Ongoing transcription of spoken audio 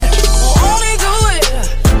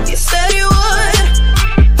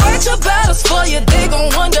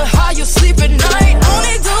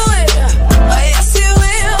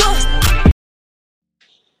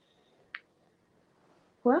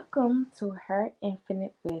to Her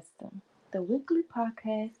Infinite Wisdom, the weekly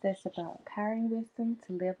podcast that's about empowering wisdom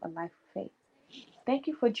to live a life of faith. Thank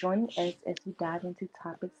you for joining us as we dive into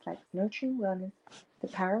topics like nurturing wellness, the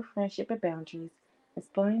power of friendship and boundaries,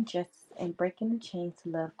 exploring justice, and breaking the chains to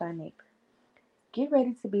love thy neighbor. Get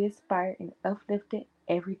ready to be inspired and uplifted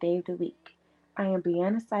every day of the week. I am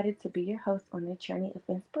beyond excited to be your host on a journey of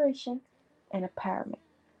inspiration and empowerment.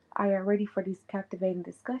 Are you ready for these captivating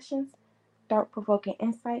discussions, thought provoking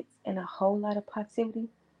insights, and a whole lot of positivity?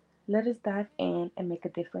 Let us dive in and make a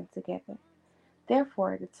difference together.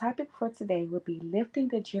 Therefore, the topic for today will be lifting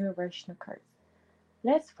the generational curse.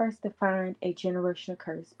 Let's first define a generational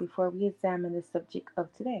curse before we examine the subject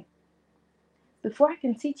of today. Before I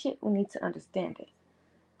can teach it, we need to understand it.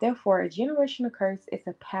 Therefore, a generational curse is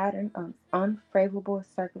a pattern of unfavorable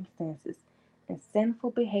circumstances and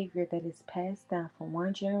sinful behavior that is passed down from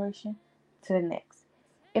one generation to the next.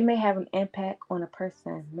 It may have an impact on a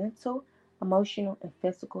person's mental, emotional, and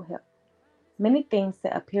physical health. Many things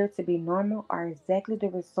that appear to be normal are exactly the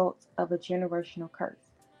results of a generational curse.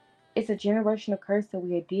 It's a generational curse that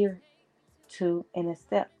we adhere to and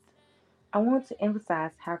accept. I want to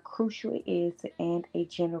emphasize how crucial it is to end a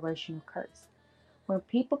generational curse. When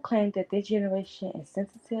people claim that their generation is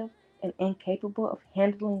sensitive and incapable of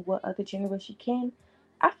handling what other generation can,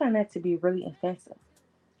 I find that to be really offensive.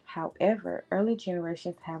 However, early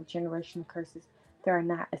generations have generational curses that are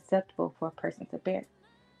not acceptable for a person to bear.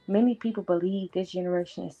 Many people believe this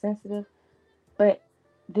generation is sensitive, but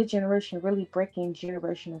this generation really breaking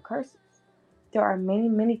generational curses. There are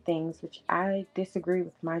many things which I disagree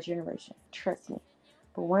with my generation, trust me.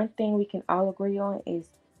 But one thing we can all agree on is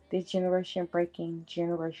this generation breaking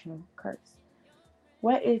generational curse.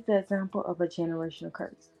 What is the example of a generational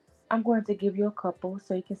curse? I'm going to give you a couple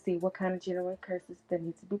so you can see what kind of generational curses that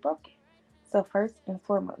need to be broken. So first and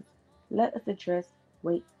foremost, let us address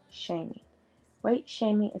weight shaming. Weight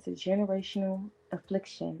shaming is a generational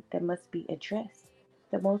affliction that must be addressed.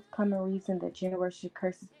 The most common reason that generational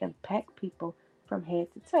curses impact people from head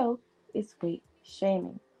to toe is weight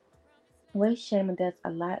shaming. Weight shaming does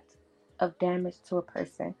a lot of damage to a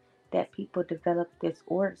person that people develop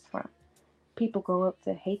disorders from. People grow up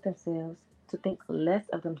to hate themselves, to think less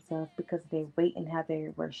of themselves because of their weight and how they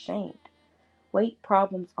were shamed. Weight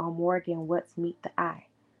problems are more than what meet the eye.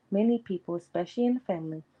 Many people, especially in the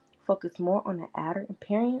family, focus more on the outer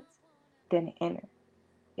appearance than the inner.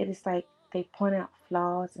 It is like they point out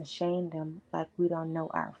flaws and shame them like we don't know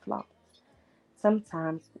our flaws.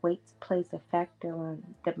 Sometimes weight plays a factor when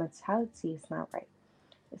the mentality is not right.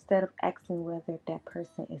 Instead of asking whether that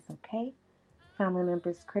person is okay, family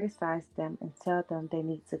members criticize them and tell them they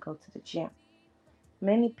need to go to the gym.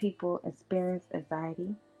 Many people experience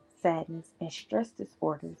anxiety, sadness, and stress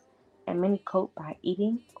disorders, and many cope by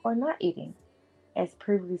eating or not eating. As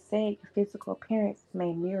previously said, your physical appearance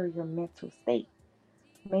may mirror your mental state.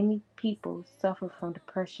 Many people suffer from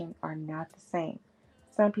depression are not the same.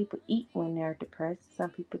 Some people eat when they're depressed, some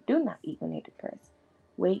people do not eat when they're depressed.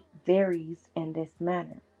 Weight varies in this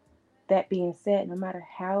manner. That being said, no matter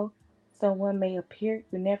how someone may appear,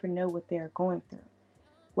 you never know what they are going through.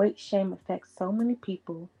 Weight shame affects so many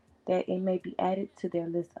people that it may be added to their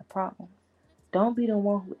list of problems. Don't be the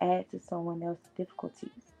one who adds to someone else's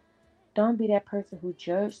difficulties. Don't be that person who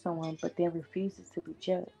judges someone but then refuses to be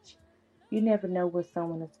judged. You never know what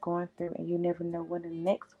someone is going through, and you never know when the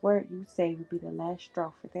next word you say will be the last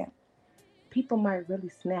straw for them. People might really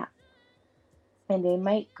snap, and they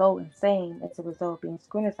might go insane as a result of being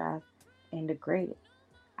scrutinized and degraded.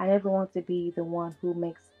 I never want to be the one who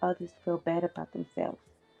makes others feel bad about themselves.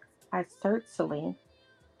 I certainly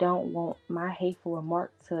don't want my hateful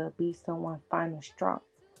remark to be someone's final straw,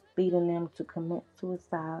 leading them to commit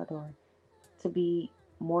suicide or to be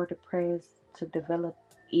more depressed, to develop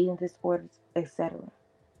eating disorders, etc.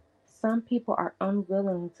 Some people are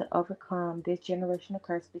unwilling to overcome this generational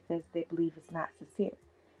curse because they believe it's not sincere.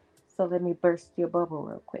 So let me burst your bubble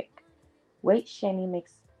real quick. Weight shaming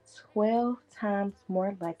makes 12 times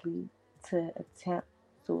more likely to attempt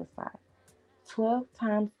suicide. 12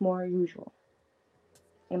 times more usual.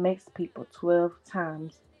 It makes people 12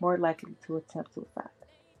 times more likely to attempt suicide.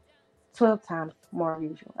 12 times more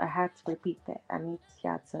usual. I have to repeat that. I need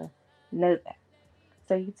y'all to know that.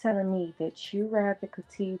 So you're telling me that you rather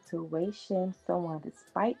continue to weight shame someone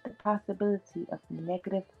despite the possibility of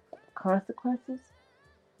negative consequences?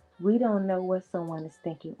 We don't know what someone is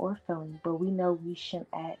thinking or feeling, but we know we shouldn't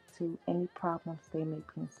add to any problems they may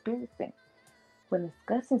be experiencing. When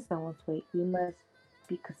discussing someone's weight, we must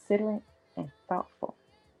be considerate and thoughtful.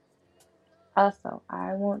 Also,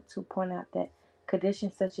 I want to point out that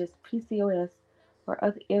conditions such as PCOS or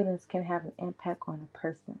other illness can have an impact on a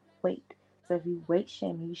person's weight. So if you weight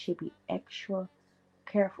shaming, you should be extra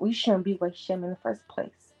careful. You shouldn't be weight shaming in the first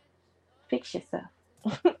place. Fix yourself.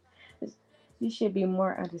 You should be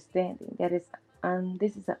more understanding.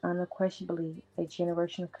 This is unquestionably a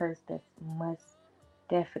generational curse that must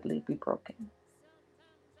definitely be broken.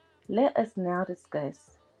 Let us now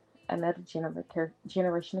discuss another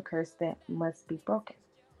generational curse that must be broken.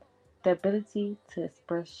 The ability to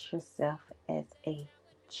express yourself as a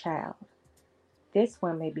child. This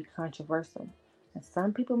one may be controversial, and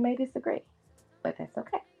some people may disagree, but that's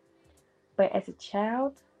okay. But as a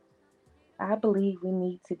child, I believe we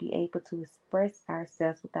need to be able to express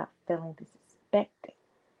ourselves without feeling disrespected.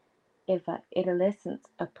 If adolescents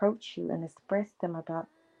approach you and express themselves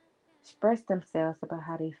about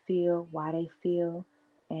how they feel, why they feel,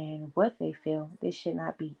 and what they feel, this should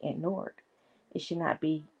not be ignored. It should not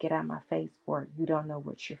be get out of my face or you don't know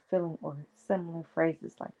what you're feeling or similar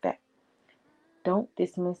phrases like that. Don't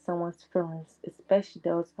dismiss someone's feelings, especially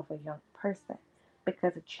those of a young person,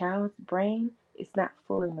 because a child's brain is not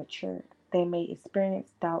fully matured. They may experience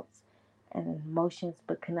thoughts and emotions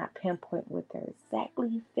but cannot pinpoint what they're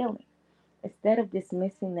exactly feeling. Instead of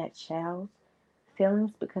dismissing that child's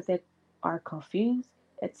feelings because they are confused,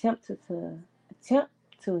 attempt to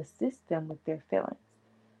assist them with their feelings.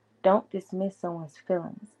 Don't dismiss someone's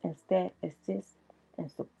feelings. Instead, assist and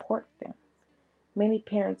support them. Many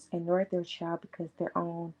parents ignore their child because their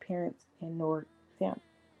own parents ignored them.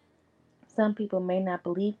 Some people may not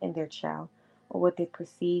believe in their child or what they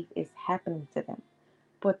perceive is happening to them.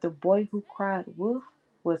 But the boy who cried wolf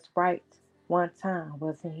was right one time,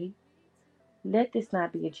 wasn't he? Let this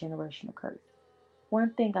not be a generational curse.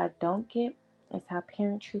 One thing I don't get is how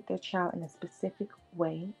parents treat their child in a specific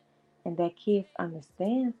way and that kids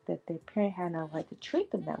understands that their parent had no right to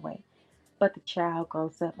treat them that way. But the child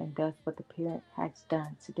grows up and does what the parent has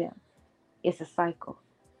done to them. It's a cycle.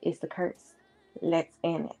 It's the curse. Let's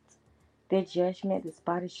end it. Their judgment, this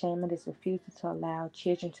body shaming, this refusal to allow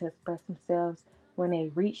children to express themselves when they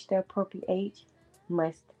reach their appropriate age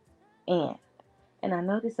must end. And I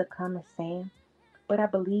know this is a common saying, but I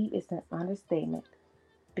believe it's an understatement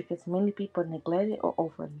because many people neglect it or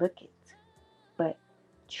overlook it. But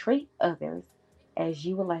treat others as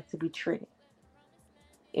you would like to be treated.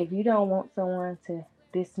 If you don't want someone to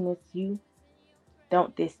dismiss you,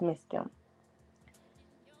 don't dismiss them.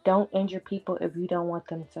 Don't injure people if you don't want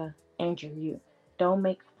them to injure you. Don't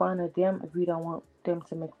make fun of them if you don't want them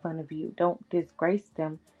to make fun of you. Don't disgrace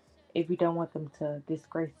them if you don't want them to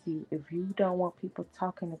disgrace you. If you don't want people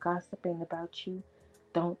talking and gossiping about you,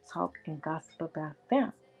 don't talk and gossip about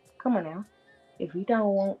them. Come on now. If you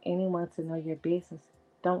don't want anyone to know your business,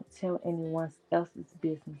 don't tell anyone else's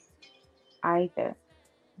business either.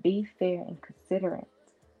 Be fair and considerate.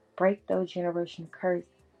 Break those generational curse.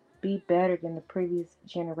 Be better than the previous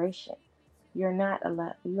generation. You're not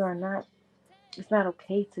allowed. You are not. It's not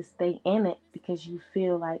okay to stay in it because you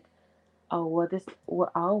feel like, oh well, this will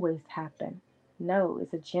always happen. No,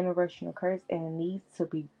 it's a generational curse and it needs to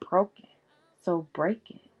be broken. So break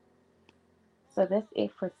it. So that's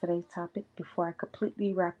it for today's topic. Before I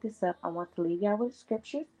completely wrap this up, I want to leave y'all with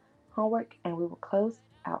scriptures, homework, and we will close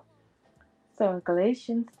out. So in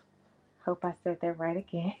Galatians, hope I said that right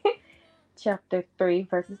again. Chapter 3,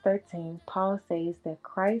 verses 13, Paul says that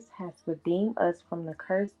Christ has redeemed us from the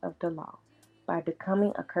curse of the law by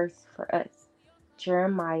becoming a curse for us.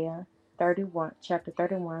 Jeremiah 31, chapter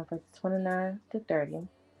 31, verses 29 to 30.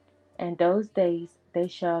 And those days they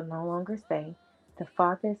shall no longer say, the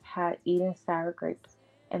fathers had eaten sour grapes,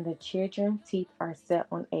 and the children's teeth are set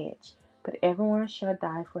on edge. But everyone shall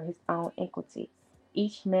die for his own iniquity.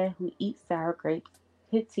 Each man who eats sour grapes,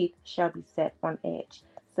 his teeth shall be set on edge.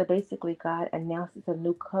 So basically, God announces a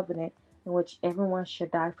new covenant in which everyone shall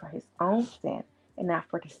die for his own sin and not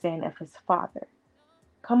for the sin of his father.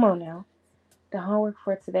 Come on now. The homework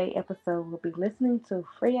for today's episode will be listening to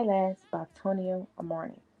Free at Last by Tonio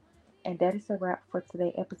Amorni. And that is a wrap for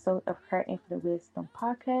today's episode of Her Infinite Wisdom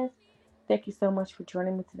podcast. Thank you so much for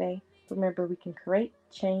joining me today. Remember, we can create,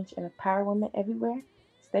 change, and empower women everywhere.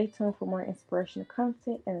 Stay tuned for more inspirational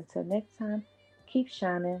content. And until next time, keep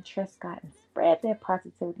shining, trust God, and spread that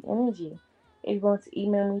positivity energy. If you want to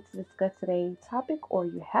email me to discuss today's topic or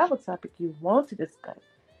you have a topic you want to discuss,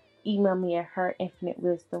 email me at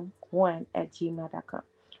herinfinitewisdom1@gmail.com.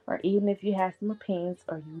 Or even if you have some opinions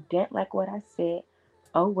or you didn't like what I said,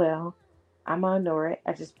 oh well, I'm gonna ignore it.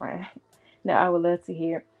 I just pray. Now I would love to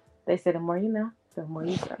hear. They say the more you know, the more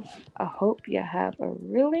you grow. I hope you have a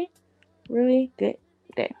really, really good